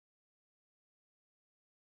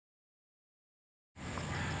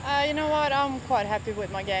You know what, I'm quite happy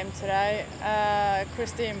with my game today.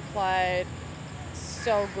 Christine played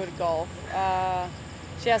so good golf.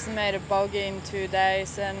 She hasn't made a bogey in 2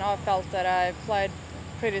 days, and I felt that I played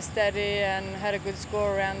pretty steady and had a good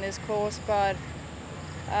score around this course. But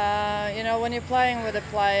you know, when you're playing with a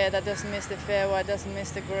player that doesn't miss the fairway, doesn't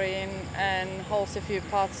miss the green, and holds a few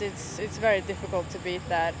putts, it's very difficult to beat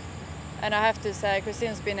that. And I have to say,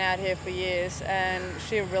 Christine's been out here for years, and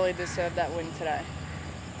she really deserved that win today.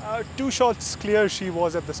 2 shots clear she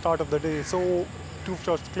was at the start of the day, so 2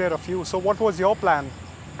 shots clear of you. So what was your plan?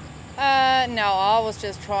 No, I was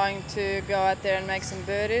just trying to go out there and make some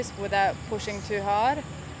birdies without pushing too hard.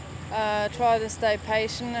 Try to stay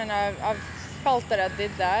patient, and I've felt that I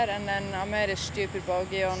did that, and then I made a stupid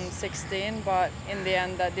bogey on 16, but in the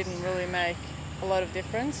end that didn't really make a lot of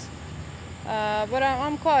difference. But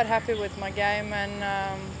I'm quite happy with my game,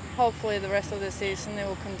 and hopefully the rest of the season it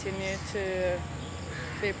will continue to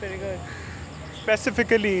be pretty good.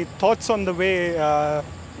 Specifically, thoughts on the way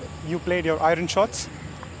you played your iron shots?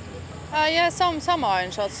 Yeah, some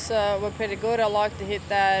iron shots were pretty good. I like to hit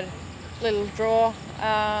that little draw.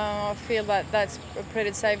 I feel that that's a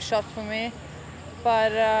pretty safe shot for me.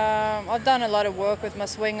 But I've done a lot of work with my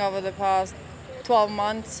swing over the past 12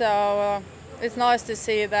 months, so it's nice to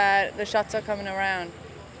see that the shots are coming around.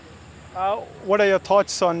 What are your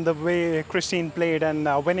thoughts on the way Christine played and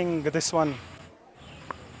winning this one?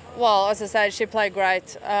 Well, as I said, she played great.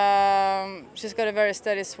 She's got a very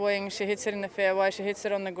steady swing. She hits it in the fairway, she hits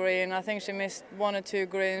it on the green. I think she missed 1 or 2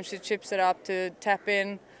 greens. She chips it up to tap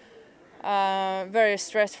in. Very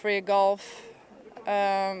stress-free golf,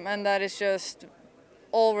 and that is just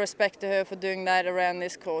all respect to her for doing that around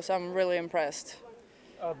this course. I'm really impressed.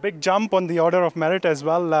 A big jump on the order of merit as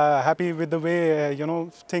well. Happy with the way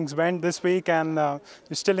things went this week, and you're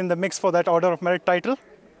still in the mix for that order of merit title?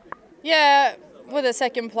 Yeah, with the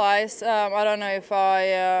second place. I don't know if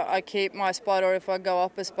I keep my spot or if I go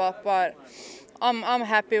up a spot, but I'm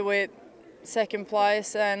happy with second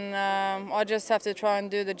place, and I just have to try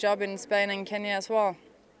and do the job in Spain and Kenya as well.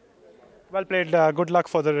 Well played. Good luck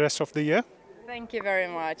for the rest of the year. Thank you very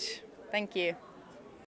much. Thank you.